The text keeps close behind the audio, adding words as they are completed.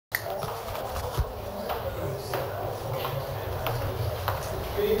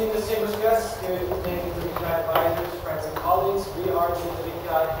evening, distinguished guests. Good evening, Livikai advisors, friends, and colleagues. We are the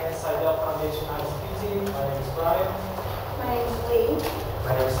Livikai and Seidel Foundation ISP team. My name is Brian. My name is Lee.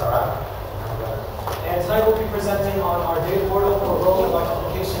 My name is Sarah. And tonight we'll be presenting on our data portal for role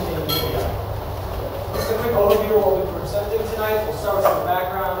electrification in media. Just a quick overview of what we'll be presenting tonight. We'll start with some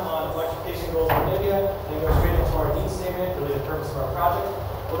background on electrification goals in Libya, then go straight into our needs statement, really the purpose of our project.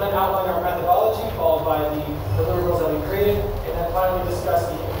 We'll then outline our methodology, followed by the deliverables that we created, and then finally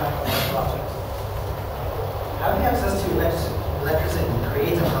discuss the impact of our project. Having access to electricity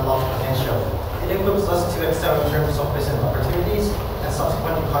creates and unlocks potential. It equips us to excel in terms of business opportunities and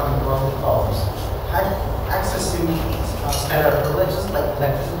subsequent economic growth problems. Access to standard privileges like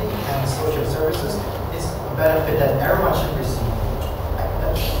electricity and social services is a benefit that everyone should receive.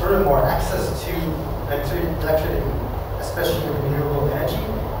 Furthermore, access to electricity, especially renewable energy,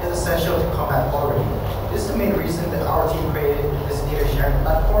 is essential to combat poverty. This is the main reason that our team created this data sharing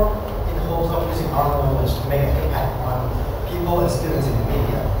platform in the hopes of using our knowledge to make an impact on people and students in the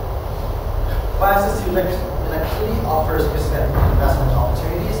media. While access to electricity offers business investment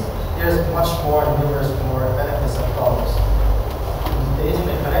opportunities, there's much more and numerous more benefits and problems. The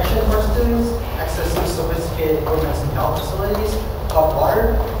internet connection for students, access to sophisticated governments and health facilities, hot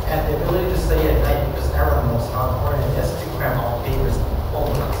water, and the ability to study at night because everyone knows how important it is to cram all papers all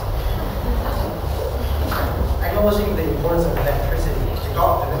the time. Acknowledging the importance of electricity, the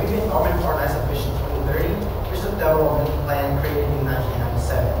Namibian government organized a Vision 2030, which is a development plan created in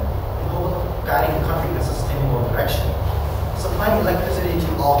 1997, in hope of guiding the country in a sustainable direction. Supplying electricity to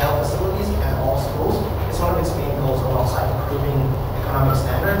all health facilities and all schools is one of its main goals alongside improving economic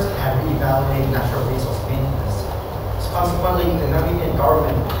standards and reevaluating natural resource maintenance. So consequently, the Namibian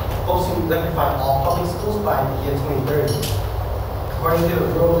government hopes to electrify all public schools by the year 2030, according to the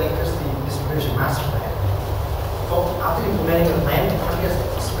Rural Electricity Distribution Master Plan. After implementing the plan, the country has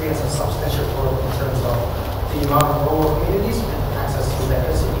experienced a substantial growth in terms of the amount of rural communities with access to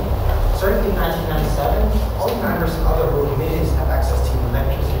electricity. Starting in 1997, only 9% of the rural communities have access to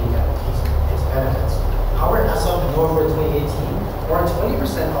electricity and its benefits. However, as of November 2018, more than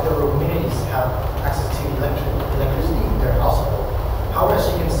 20% of the rural communities have access to electricity in their household. However, as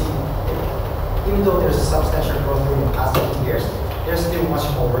you can see, even though there's a substantial growth during the past 20 years, there's still much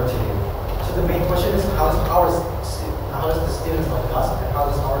more work to do. So the main question is how does the students like us and how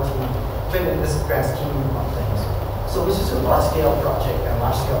does our team fit in this grand scheme of things? So this is a large-scale project and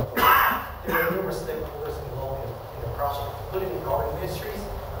large-scale project. There are numerous stakeholders involved in the project, including the government ministries,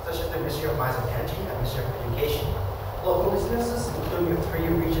 such as the Ministry of Mines and Energy and Ministry of Education. Local businesses, including the 3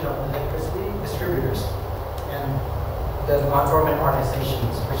 regional electricity distributors, and the non-government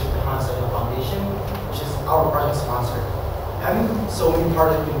organizations, which is the Seidel Foundation, which is our project sponsor. Having so many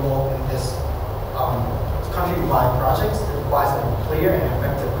parties involved in this country-wide projects requires a clear and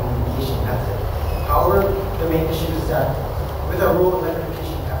effective communication method. However, the main issue is that with a rural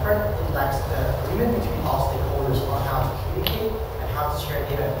electrification effort, it lacks the agreement between all stakeholders on how to communicate and how to share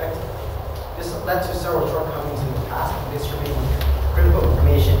data effectively. This led to several shortcomings in the past in distributing critical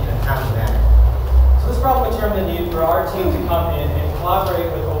information in a timely manner. So this problem determined the need for our team to come in and collaborate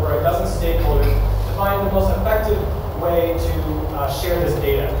with over a dozen stakeholders to find the most effective way to share this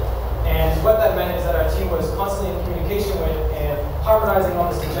data. And what that meant is that our team was constantly in communication with and harmonizing all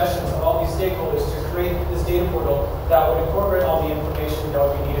the suggestions of all these stakeholders to create this data portal that would incorporate all the information that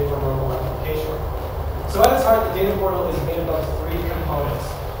would be needed for rural electrification. So at its heart, the data portal is made up of 3 components: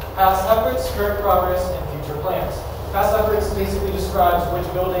 past efforts, current progress, and future plans. Past efforts basically describes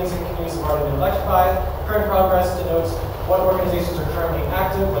which buildings and communities have already been electrified. Current progress denotes what organizations are currently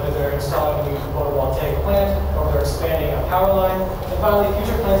active, whether they're installing a new photovoltaic plant or they're expanding a power line. And finally,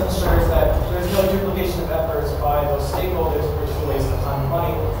 future plans ensures that there's no duplication of efforts by those stakeholders, which will waste time and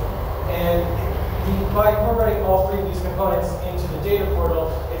money. And by incorporating all 3 of these components into the data portal,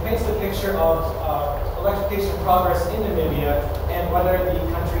 it paints the picture of electrification progress in Namibia and whether the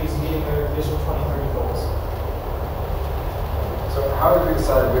country is meeting their Vision 2030 goals. So how did we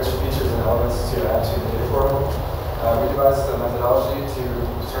decide which features and elements to add to the data portal? We devised a methodology to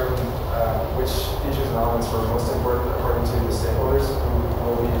determine which features and elements were most important according to the stakeholders who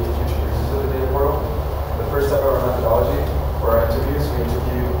will be the future users of the data portal. The first step of our methodology were our interviews. We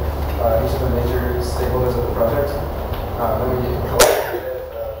interviewed each of the major stakeholders of the project. Then we collected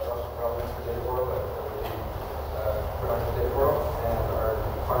relevance for data portal that would be put onto the data portal. And our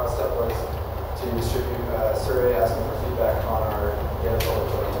final step was to distribute a survey asking for feedback on our data portal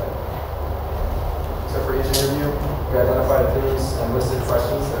prototype. So for each interview, we identified themes and listed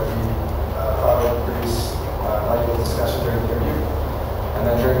questions that we thought would produce valuable discussion during the interview. And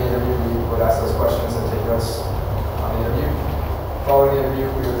then during the interview, we would ask those questions and take notes on the interview. Following the interview,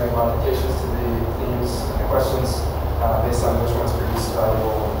 we would make modifications to the themes and the questions based on which ones produce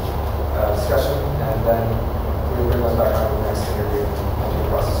valuable discussion, and then we would bring those back on to the next interview and do the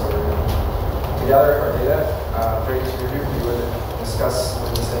process over again. To gather our data, for each interview, we would discuss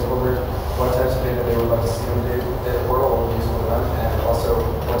with the stakeholder what types of data they would like to see in the data portal, what would be useful to them, and also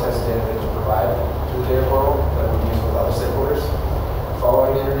what types of data they can provide to the data portal that would be useful to other stakeholders.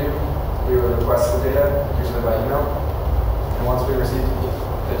 Following the interview, we would request the data, usually by email. And once we received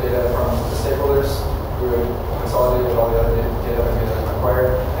the data from the stakeholders, we would consolidate with all the other data that we had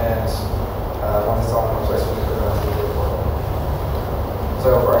acquired, and once it's all in one place, we would put it onto the data portal.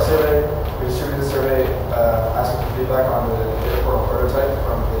 So for our survey, we distributed the survey asking for feedback on the data portal prototype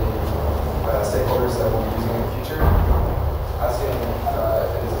from the stakeholders that we'll be using in the future, asking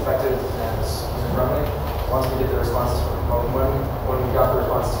if it is effective and is user-friendly. Once we get the responses when we got the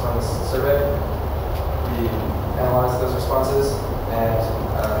responses from this survey, we analyzed those responses and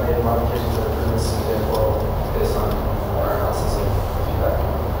made modifications and improvements to the data portal based on our analysis of feedback.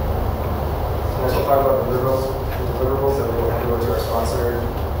 Next, we'll talk about the deliverables that we will hand over to our sponsor,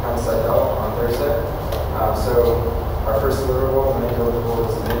 Seidel, on Thursday. So our first deliverable, the main deliverable,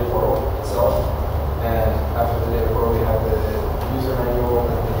 is the data portal itself. And after the data portal, we have the user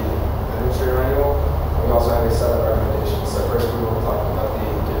manual and the administrator manual. And we also have a set of recommendations. So first, we will talk about the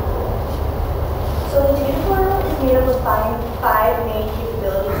data portal. So the data portal is made up of five main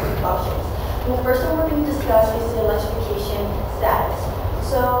capabilities and functions. And the first one we're going to discuss is the electrification status.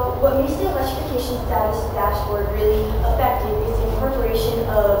 So what makes the electrification status dashboard really effective is the incorporation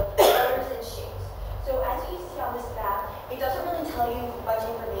of colors and shapes. So as you see on this map, it doesn't really tell you much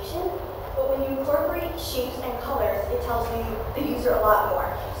information, but when you incorporate shapes and colors, it tells you the user a lot more.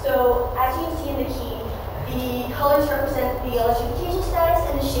 So as you can see in the key, the colors represent the electrification status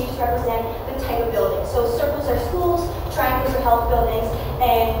and the shapes represent the type of building. So circles are schools, triangles are health buildings,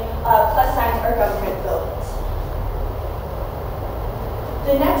 and plus signs are government buildings.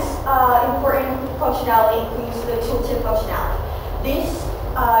 The next important functionality includes the tooltip functionality. This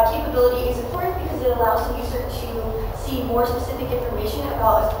capability is important because it allows the user to see more specific information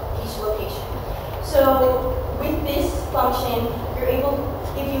about each location. So with this function, you're able,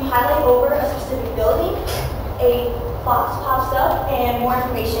 if you highlight over a specific building, a box pops up and more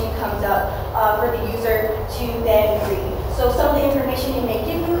information comes up for the user to then read. So some of the information it may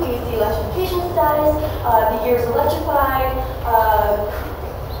give you is the electrification status, the years electrified,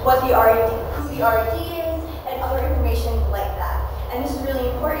 who the RED is, and other information like that. And this is really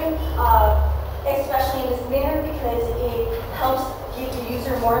important, especially in this manner, because it helps give the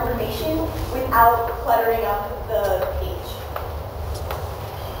user more information without cluttering up the page.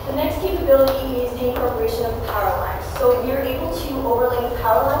 The next capability is the incorporation of power lines. So you're able to overlay the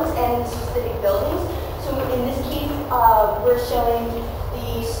power lines and specific buildings. So in this case, we're showing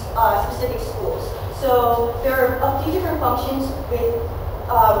the specific schools. So there are a few different functions with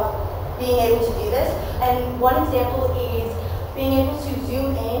being able to do this. And one example is being able to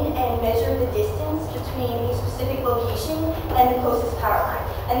zoom in and measure the distance between a specific location and the closest power line.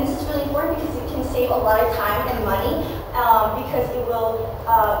 And this is really important because it can save a lot of time and money because it will,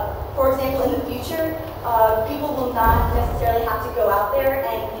 for example, in the future, people will not necessarily have to go out there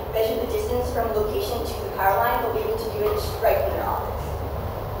and measure the distance from location to the power line. They'll be able to do it right in their office.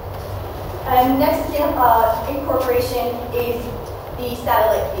 And next incorporation is the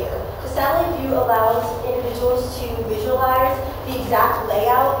satellite view. The satellite view allows individuals to visualize the exact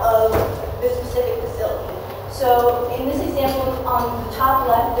layout of the specific facility. So in this example, on the top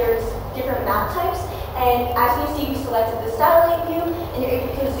left, there's different map types. And as you see, we selected the satellite view, and you're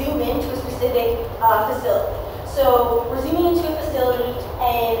able to zoom into a specific facility. So we're zooming into a facility,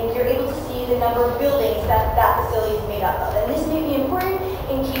 and you're able to see the number of buildings that that facility is made up of. And this may be important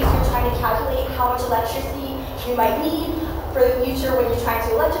in case you're trying to calculate how much electricity you might need for the future when you're trying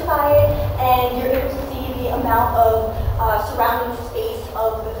to electrify it, and you're able to see the amount of surrounding space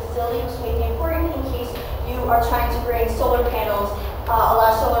of the facility, which may be important in case you are trying to bring solar panels, a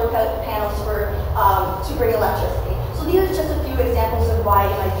lot of solar panels for to bring electricity. So these are just a few examples of why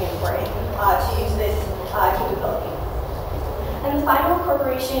it might be important to use this capability. And the final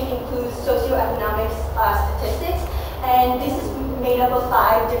incorporation includes socioeconomic statistics, and this is made up of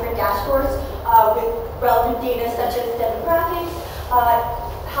 5 different dashboards with relevant data such as demographics,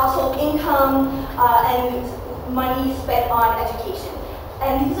 household income, and money spent on education.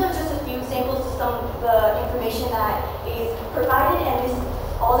 And these are just a few examples of some of the information that is provided, and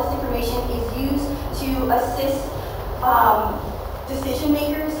all this information is used to assist decision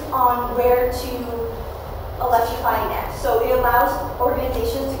makers on where to electrify next. So it allows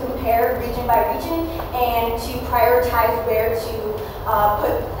organizations to compare compare region by region and to prioritize where to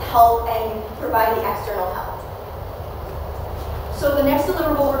put help and provide the external help. So the next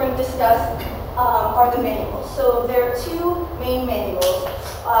deliverable we're going to discuss are the manuals. So there are two main manuals.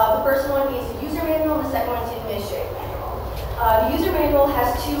 The first one is the user manual, and the second one is the administrative manual. The user manual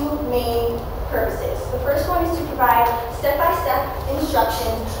has two main purposes. The first one is to provide step-by-step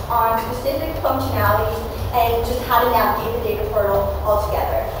instructions on specific functionalities and just how to navigate the data portal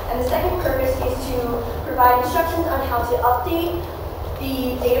altogether. And the second purpose is to provide instructions on how to update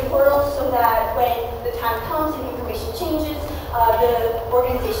the data portal so that when the time comes and information changes, the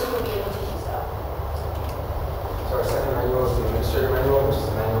organization will be able to do so. So our second manual is the administrator manual, which is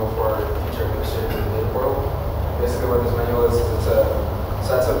a manual for future administrators of the data portal. Basically what this manual is it's a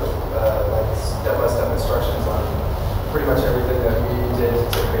sets of like step-by-step instructions on pretty much everything that we did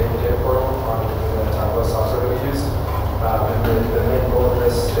to create the data portal on the Tableau software that we used. And the main goal of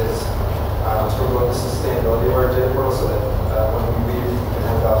this is to promote the sustainability of our data portal so that when we leave, we can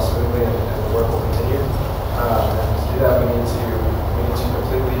hand it off smoothly and the work will continue. And to do that, we need to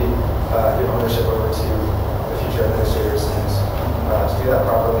completely give ownership over to the future administrators. And to do that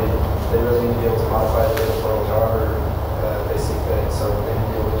properly, they really need to be able to modify the data portal however they see fit. So they need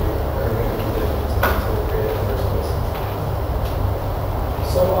to be able to do everything that we did to create it in the first place.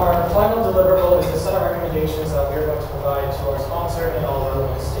 So our final deliverable is a set of recommendations that we are going to provide to our sponsor and all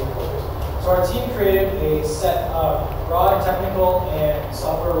relevant stakeholders. So our team created a set of broad technical and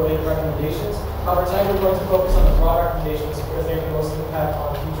software-related recommendations. However, tonight we're going to focus on the broad recommendations because they have the most impact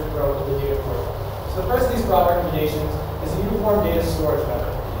on future growth of the data portal. So the first of these broad recommendations is a uniform data storage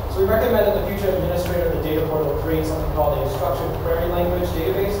method. So we recommend that the future administrator of the data portal create something called a structured query language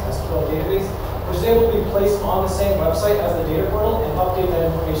database, SQL database, which is able to be placed on the same website as the data portal and update that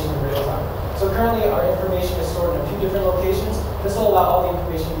information in real time. So currently our information is stored in a few different locations. This will allow all the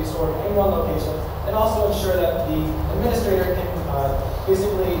information to be stored in one location and also ensure that the administrator can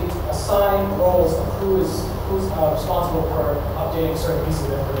basically assign roles of who's responsible for updating certain pieces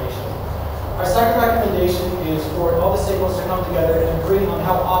of information. Our second recommendation is for all the stakeholders to come together and agree on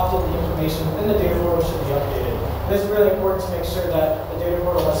how often the information within the data portal should be updated. This is really important to make sure that the data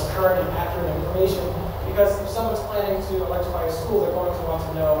portal has current and accurate information because if someone's planning to electrify a school, they're going to want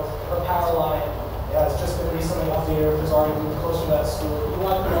to know if a power line has just been recently updated or if it's already moved closer to that school. You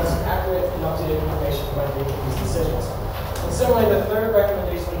want the most accurate and updated information when making these decisions. And similarly, the third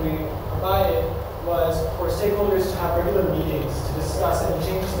recommendation we provided was for stakeholders to have regular meetings to discuss any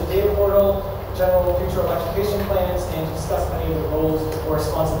changes to the data portal, general future electrification plans, and to discuss any of the roles or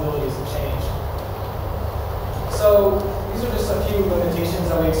responsibilities of change. So these are just a few limitations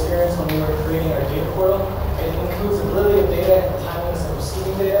that we experienced when we were creating our data portal. It includes ability of data and timeliness of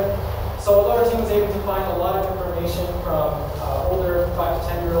receiving data. So although our team was able to find a lot of information from older 5 to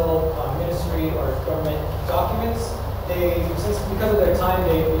 10-year-old ministry or government documents, because of their time,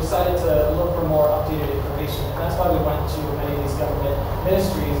 they decided to look for more updated information. And that's why we went to many of these government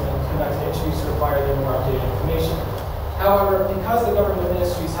ministries and conducted interviews to require them more updated information. However, because the government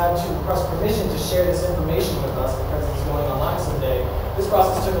ministries had to request permission to share this information with us because it's going online someday, this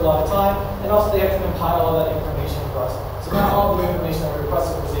process took a lot of time, and also they had to compile all that information for us. So not all the information that we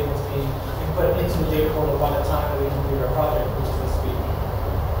requested was able to be put into the data portal by the time that we completed our project, which is this week.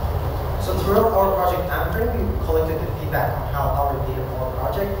 So throughout our project timeframe, we collected the feedback on how our data portal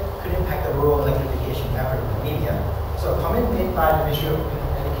project could impact the rural electrification effort in the media. So a comment made by the Ministry of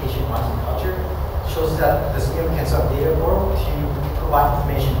Education, Arts and Culture shows that the significance of data portal to provide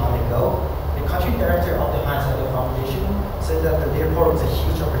information on the go. The country director of the Seidel Foundation said that the data portal is a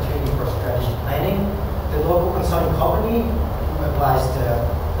huge opportunity for strategic planning. The local consulting company who advised the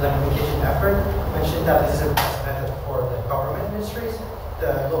electrification effort mentioned that this is a best method for the government ministries,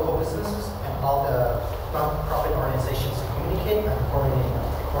 the local businesses, and all the non-profit organizations to communicate and coordinate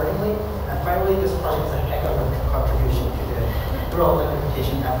accordingly. And finally, this project is a heck of a contribution to the rural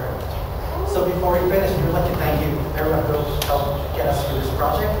electrification effort. So before we finish, we would like to thank you everyone who helped get us through this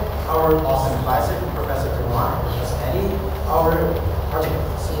project. Our awesome advisor, Professor Kumar, Professor Eddie, our project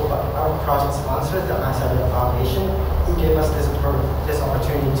sponsor, the Seidel Foundation, who gave us this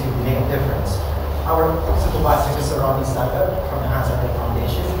opportunity to make a difference. Our supervisor, Mr. Robin Seidel from the Seidel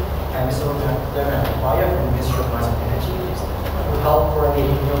Foundation, and Mr. Leonard Akwaya from the Ministry of Mines and Energy, who helped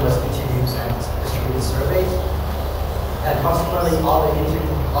coordinate numerous interviews and distributed surveys. And consequently,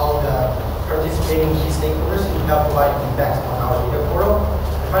 all the participating key stakeholders who helped provide feedback on our data portal.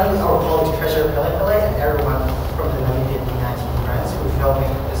 And finally, our colleagues, Treasurer Pele and everyone from the 1919 grants who helped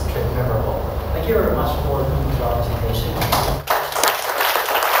make this trip memorable. Thank you very much for coming to our presentation.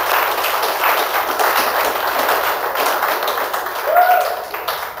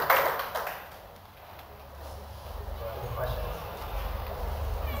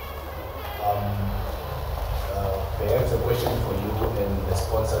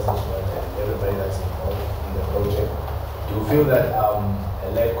 a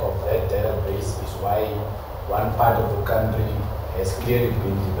lack of that database is why one part of the country has clearly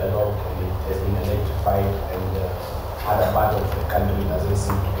been developed and it has been electrified, and the other part of the country doesn't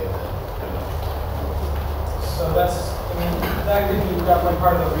seem to get that. So that's, that could be definitely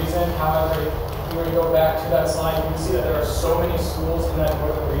part of the reason. However, if you were to go back to that slide, you can see that there are so many schools in that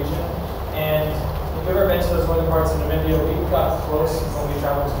northern region. And if you've ever been to those northern parts of Namibia, we got close when we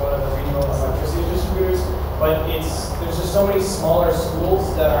traveled to one of the regional electricity distributors, but there's just so many smaller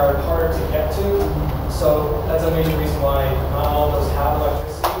schools that are harder to get to. So that's a major reason why not all of those have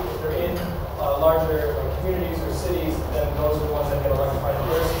electricity. If they're in larger communities or cities, then those are the ones that get electrified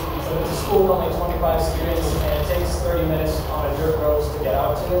first. So if it's a school with only 25 students and it takes 30 minutes on a dirt road to get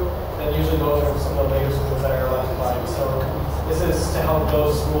out to, then usually those are some of the later schools that are electrified. So this is to help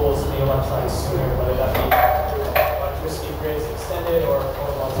those schools be electrified sooner, whether that be electricity grids extended or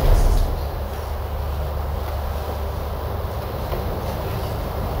balancing systems.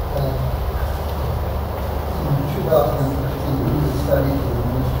 In 2015, we did a study for the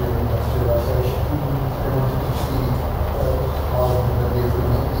Ministry of Industrialization. They wanted to see how they could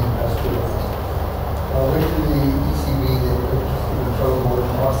make the industrialized. I went to the ECB, the Electricity Control Board,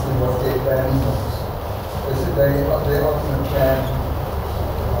 and asked them what their planning was. They said their ultimate plan,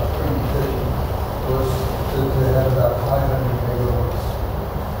 2030, was to have about 500 megawatts.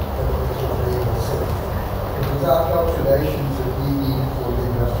 That was what they were saying. It was our calculations that we needed for the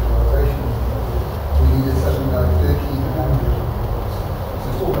industrialization. We needed something like 1,300 megawatts.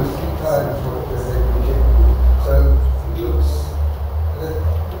 So it's almost 3 times what they projected. So it looks that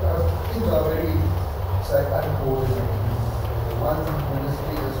things are very, say, uncoordinated. One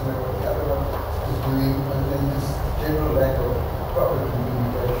ministry doesn't know what the other one is doing, and then this general lack of proper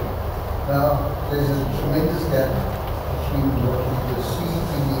communication. Now, there's a tremendous gap between what we perceive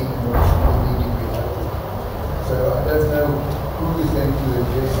we need and what we need in reality. So I don't know who is going to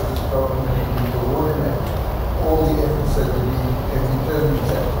address this problem and to coordinate all the efforts that we need and determine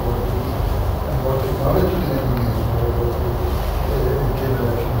exactly what we need and what technology that we use for the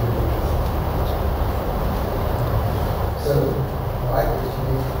generation of electricity. So my question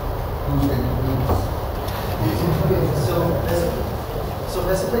is, who's going to do this? So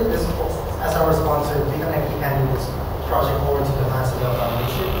basically, as our sponsor, we're going to keep handing this project over to the Seidel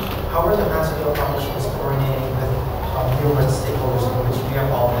Foundation. However, the Seidel Foundation is coordinating with numerous stakeholders in which we have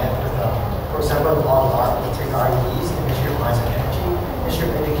all met with, for example, all our electric REDs, the Ministry of Mines and Energy, Ministry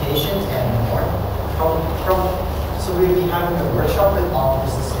of Education, and more. So we'll be having a workshop with all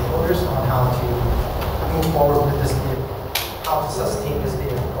business stakeholders on how to move forward with this, how to sustain this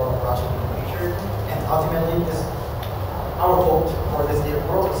data core project in the future. And ultimately, our hope for this data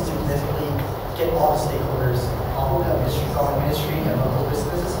world is to basically get all the stakeholders, all the government ministry and local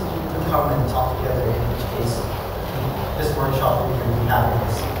businesses to come and talk together, in which case this workshop that we're going to be having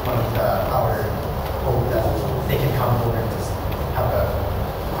is one of our hope that they can come over and just have a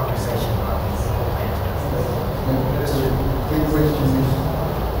conversation on this whole plan. The big question is,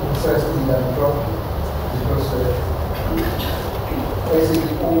 it has to be done properly, because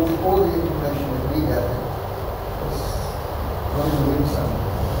basically all the information that we gather is not in the wind somewhere.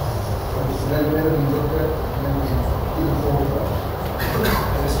 It's never been looked at, never been even thought about.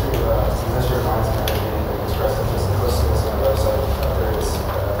 Ministry of Mines and Energy expressed interest in hosting this on our website. There is